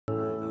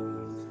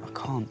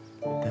can't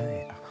do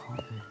it.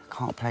 I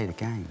can't play the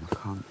game. I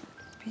can't.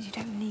 But you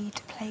don't need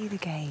to play the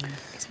game.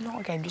 It's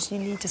not a game, just you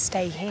need to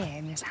stay here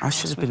in this house. I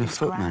should have been a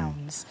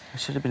footman. I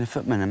should have been a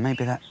footman, and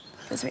maybe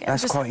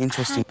that's quite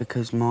interesting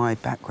because my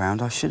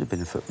background, I should have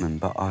been a footman,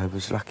 but I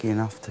was lucky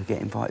enough to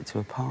get invited to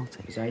a party.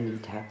 Because I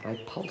need to have my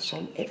pulse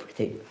on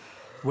everything.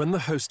 When the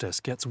hostess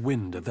gets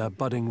wind of their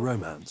budding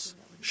romance,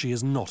 she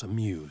is not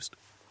amused.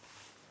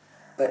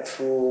 But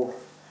for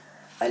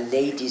a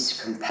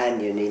lady's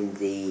companion in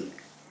the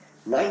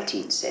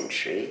 19th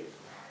century,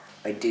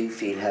 I do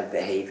feel her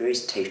behaviour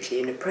is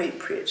totally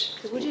inappropriate.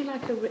 Would you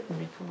like a written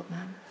report,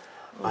 ma'am?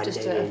 Or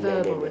just a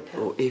verbal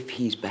report? Or if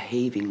he's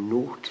behaving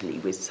naughtily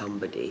with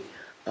somebody,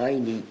 I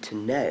need to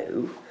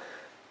know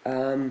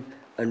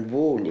and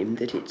warn him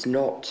that it's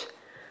not,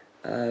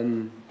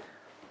 I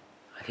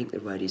think the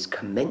word is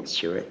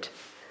commensurate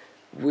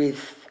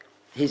with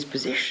his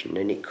position,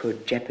 and it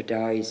could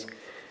jeopardise,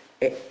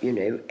 you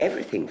know,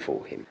 everything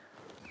for him.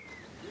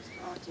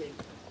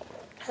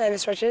 Hello,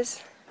 Miss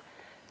Rogers.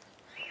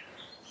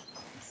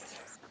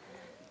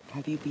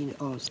 Have you been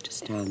asked to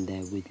stand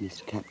there with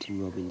Mr.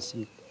 Captain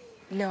Robinson?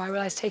 No, I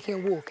realised taking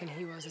a walk, and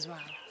he was as well,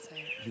 so...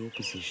 Your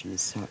position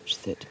is such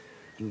that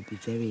it would be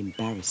very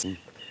embarrassing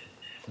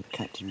for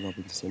Captain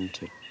Robinson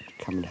to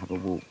come and have a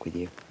walk with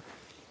you.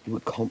 It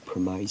would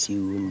compromise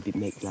you and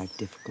make life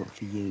difficult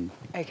for you.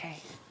 OK.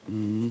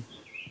 And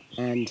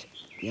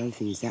the other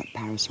thing is that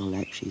parasol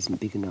actually isn't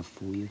big enough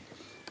for you.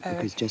 Oh,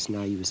 because just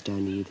now you were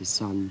standing with the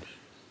sun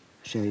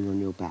showing on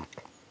your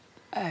back.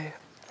 Oh.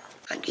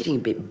 I'm getting a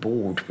bit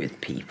bored with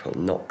people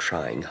not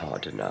trying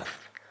hard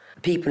enough.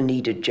 People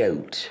need a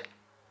jolt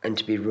and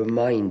to be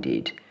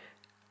reminded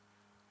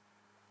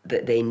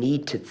that they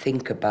need to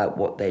think about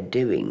what they're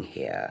doing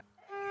here.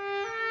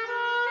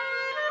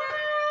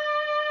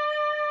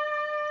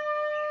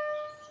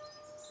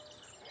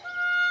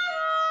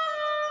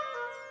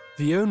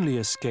 The only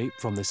escape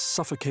from this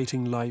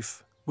suffocating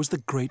life was the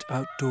great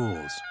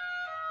outdoors,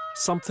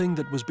 something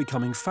that was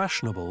becoming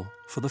fashionable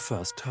for the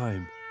first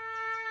time.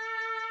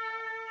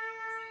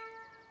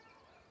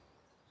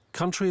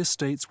 Country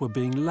estates were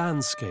being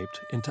landscaped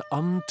into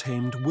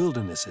untamed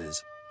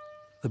wildernesses.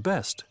 The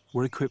best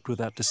were equipped with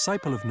that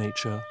disciple of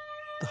nature,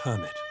 the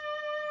hermit.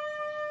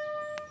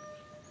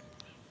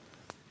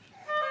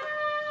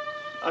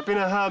 I've been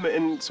a hermit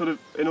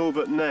in all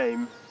but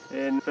name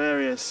in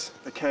various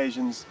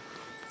occasions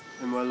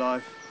in my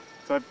life.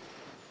 So I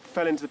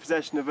fell into the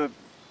possession of a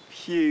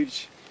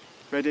huge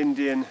Red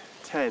Indian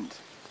tent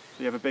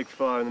that you have a big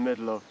fire in the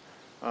middle of.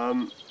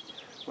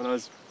 When I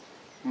was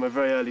in my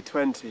very early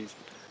 20s,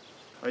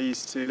 I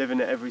used to live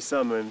in it every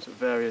summer in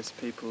various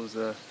people's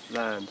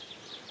land.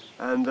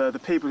 And the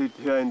people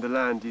who owned the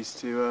land used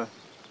to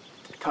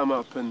come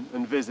up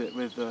and visit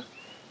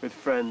with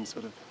friends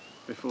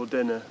before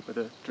dinner with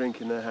a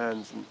drink in their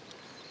hands. And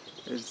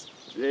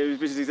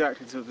which is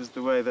exactly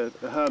the way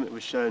that the hermit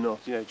was shown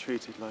off, you know,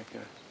 treated like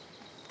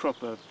a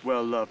proper,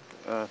 well-loved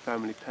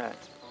family pet.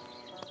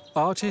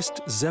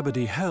 Artist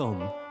Zebedee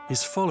Helm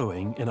is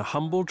following in a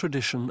humble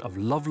tradition of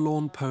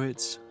lovelorn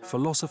poets,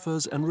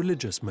 philosophers and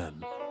religious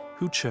men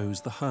who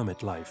chose the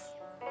hermit life.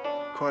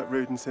 Quite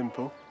rude and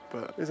simple,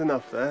 but there's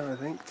enough there, I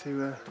think,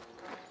 to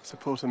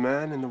support a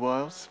man in the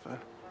wilds for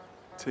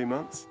 2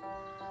 months.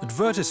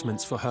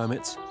 Advertisements for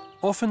hermits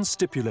often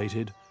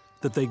stipulated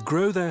that they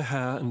grow their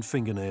hair and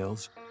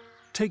fingernails,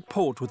 take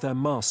port with their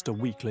master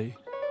weekly,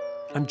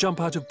 and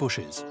jump out of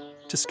bushes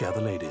to scare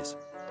the ladies.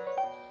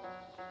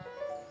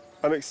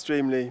 I'm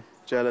extremely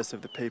jealous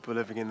of the people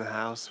living in the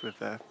house with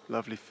their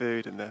lovely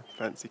food and their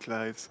fancy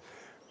clothes.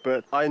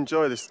 But I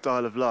enjoy this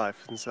style of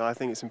life, and so I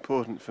think it's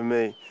important for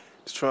me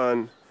to try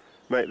and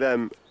make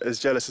them as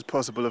jealous as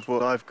possible of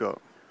what I've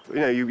got. You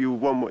know, you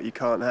want what you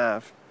can't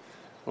have,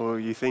 or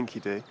you think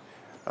you do.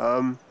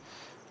 And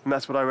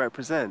that's what I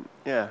represent,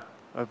 yeah,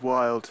 a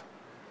wild,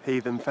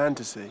 heathen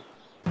fantasy.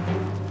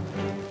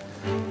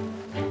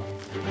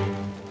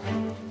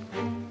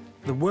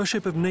 The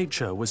worship of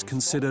nature was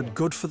considered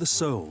good for the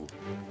soul.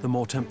 The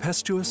more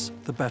tempestuous,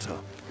 the better.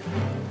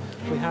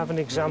 We have an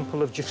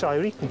example of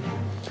Josiah Eaton,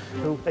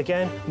 who,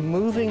 again,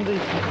 moving the...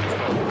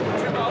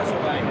 2 miles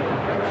away.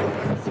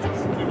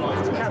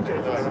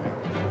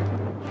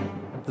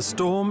 The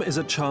storm is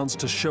a chance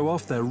to show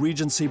off their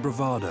Regency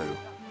bravado,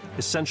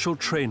 essential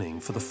training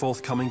for the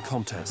forthcoming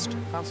contest.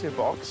 Fancy a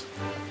box?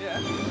 Yeah.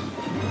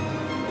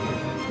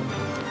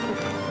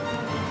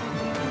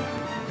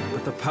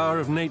 But the power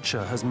of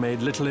nature has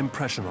made little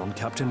impression on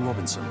Captain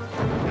Robinson.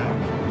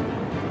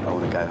 I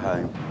want to go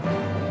home,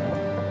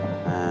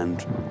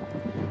 and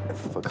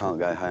if I can't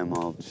go home,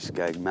 I'll just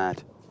go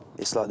mad.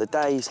 It's like the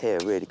days here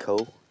are really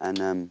cool,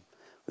 and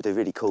we do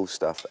really cool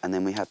stuff, and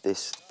then we have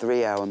this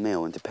 3-hour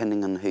meal, and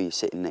depending on who you're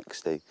sitting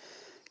next to, it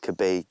could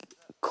be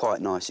quite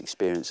a nice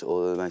experience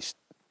or the most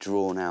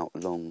drawn-out,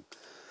 long,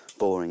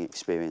 boring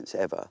experience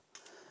ever.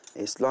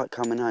 It's like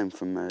coming home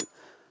from a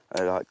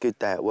good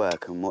day at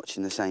work and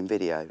watching the same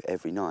video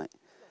every night,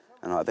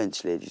 and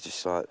eventually it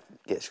just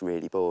gets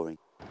really boring.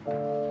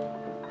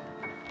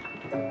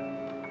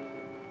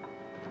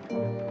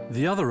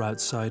 The other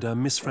outsider,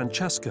 Miss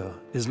Francesca,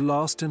 is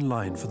last in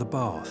line for the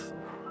bath.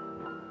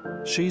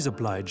 She's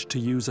obliged to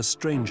use a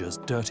stranger's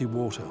dirty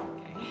water.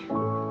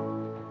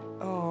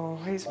 Oh,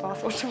 whose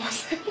bath water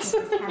was it?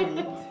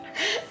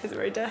 It's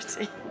very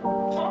dirty. Do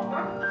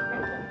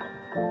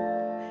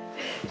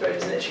I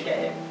just literally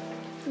get him?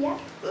 Yeah.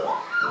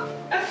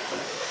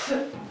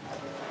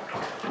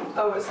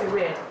 Oh, it's so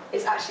weird.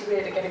 It's actually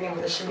weird at getting in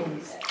with a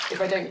chemise.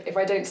 If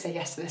I don't say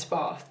yes to this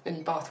bath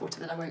in bath water,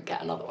 then I won't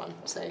get another one.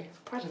 So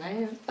I don't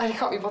know. I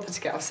can't be bothered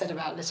to get upset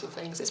about little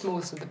things. It's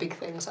more sort of the big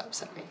things that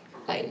upset me.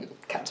 Like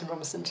Captain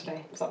Robinson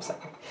today was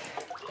upsetting.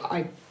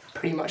 I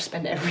pretty much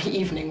spend every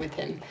evening with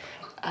him,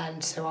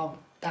 and so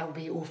that would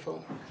be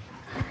awful.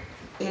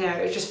 You know,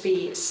 it would just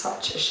be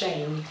such a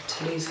shame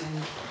to lose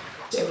him.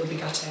 It would be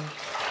gutting.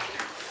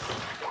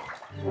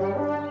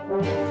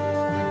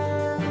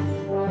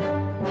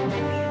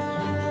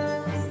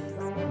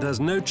 There's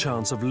no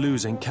chance of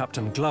losing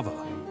Captain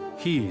Glover.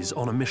 He's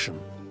on a mission.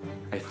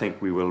 I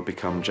think we will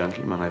become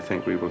gentlemen. I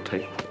think we will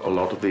take a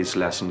lot of these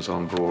lessons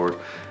on board,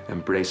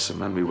 embrace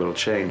them, and we will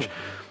change.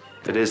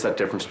 It is that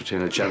difference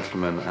between a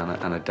gentleman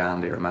and a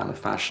dandy or a man of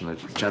fashion. A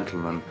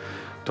gentleman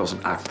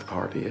doesn't act the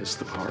part, he is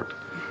the part.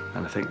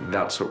 And I think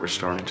that's what we're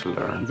starting to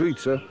learn. Breathe,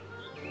 sir.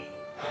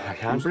 I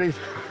can't breathe.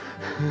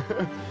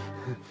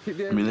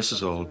 I mean, this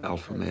is all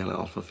alpha male,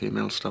 alpha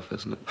female stuff,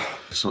 isn't it?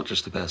 It's not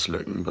just the best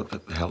looking, but the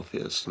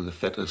healthiest and the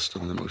fittest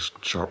and the most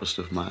sharpest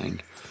of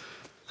mind.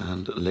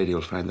 And a lady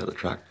will find that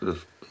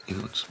attractive. You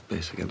know, it's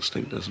basic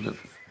instinct, isn't it?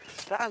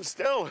 Stand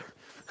still.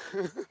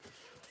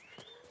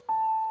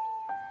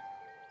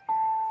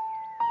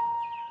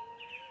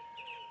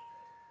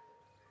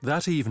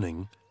 That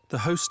evening, the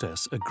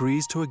hostess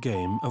agrees to a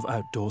game of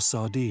outdoor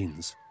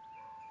sardines.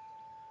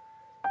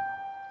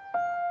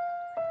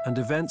 And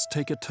events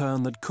take a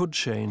turn that could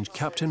change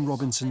Captain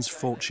Robinson's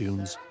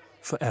fortunes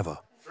forever.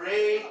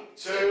 3,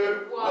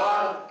 2,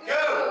 1,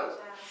 go!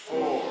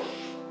 4,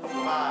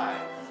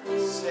 5,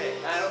 6.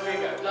 And over you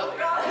go. Lovely.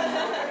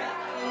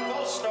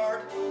 False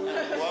start.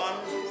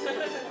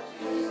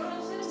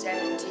 1,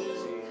 17.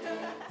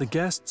 The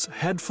guests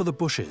head for the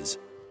bushes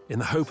in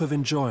the hope of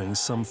enjoying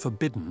some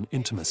forbidden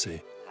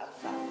intimacy.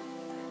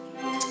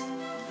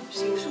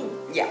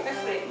 Yeah.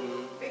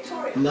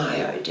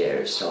 My idea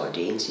of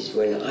sardines is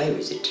when I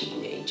was a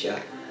teenager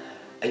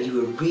and you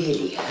were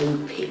really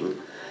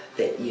hoping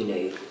that, you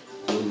know,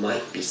 you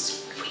might be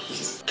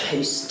squeezed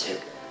close to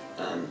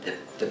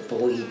the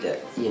boy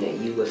that, you know,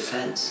 you were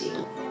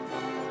fancying.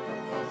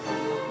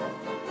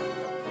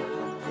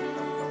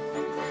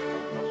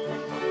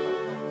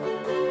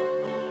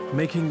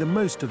 Making the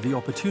most of the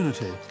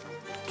opportunity,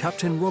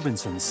 Captain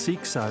Robinson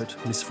seeks out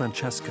Miss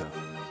Francesca.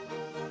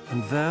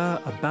 And there,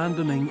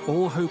 abandoning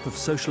all hope of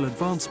social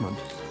advancement,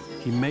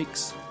 he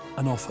makes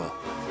an offer.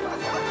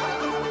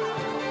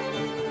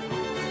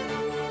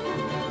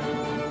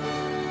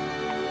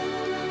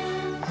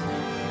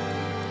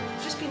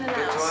 Just been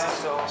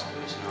announced.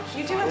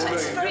 You do have to.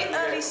 It's a very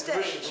early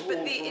stage,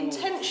 but the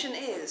intention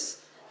is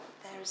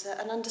there is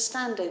an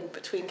understanding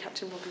between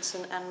Captain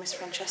Robinson and Miss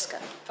Francesca.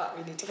 But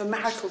we need to of a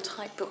marital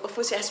type, but of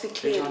course it has to be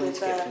cleared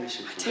with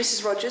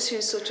Mrs. Rogers,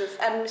 who's sort of,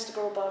 and Mr.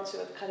 Barnes, who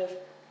are kind of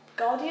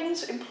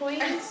guardians,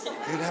 employees.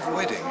 You'd have a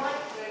wedding.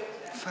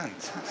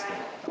 Fantastic.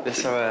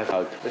 Let's have a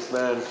hug. This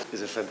man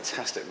is a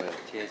fantastic man.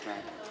 Cheers,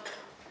 man.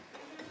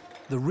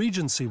 The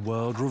Regency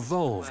world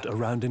revolved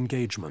around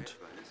engagement,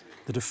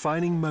 the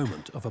defining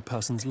moment of a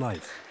person's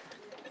life.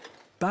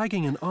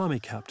 Bagging an army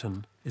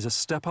captain is a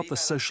step up the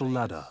social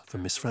ladder for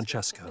Miss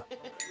Francesca.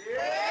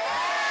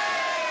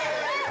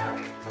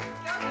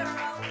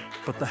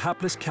 But the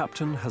hapless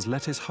captain has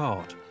let his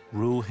heart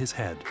rule his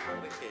head.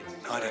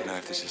 I don't know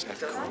if this is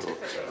ethical or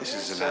this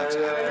is allowed to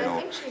happen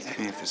or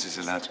any of this is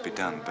allowed to be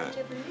done, but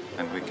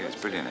Enrique is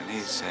brilliant, and he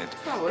said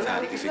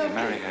that if he could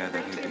marry her,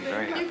 then he'd be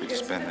very happy to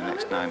spend the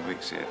next 9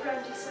 weeks here.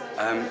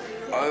 I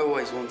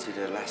always wanted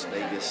a Las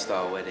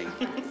Vegas-style wedding,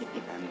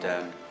 and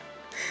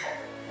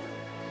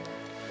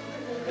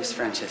Miss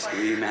Francesca,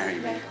 will you marry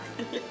me?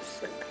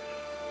 Yes.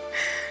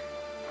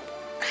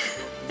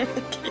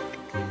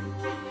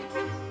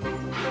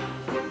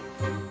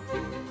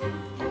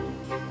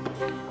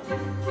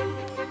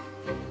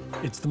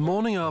 It's the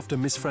morning after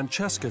Miss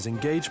Francesca's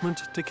engagement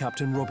to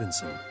Captain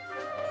Robinson.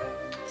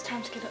 It's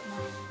time to get up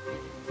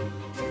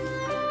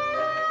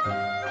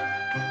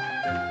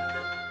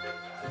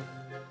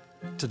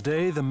now.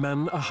 Today, the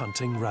men are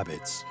hunting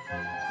rabbits.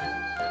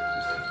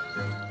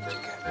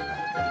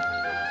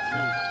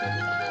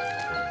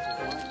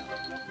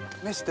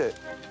 Missed it.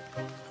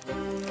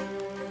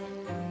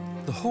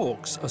 The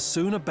hawks are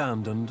soon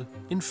abandoned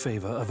in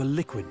favour of a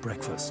liquid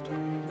breakfast.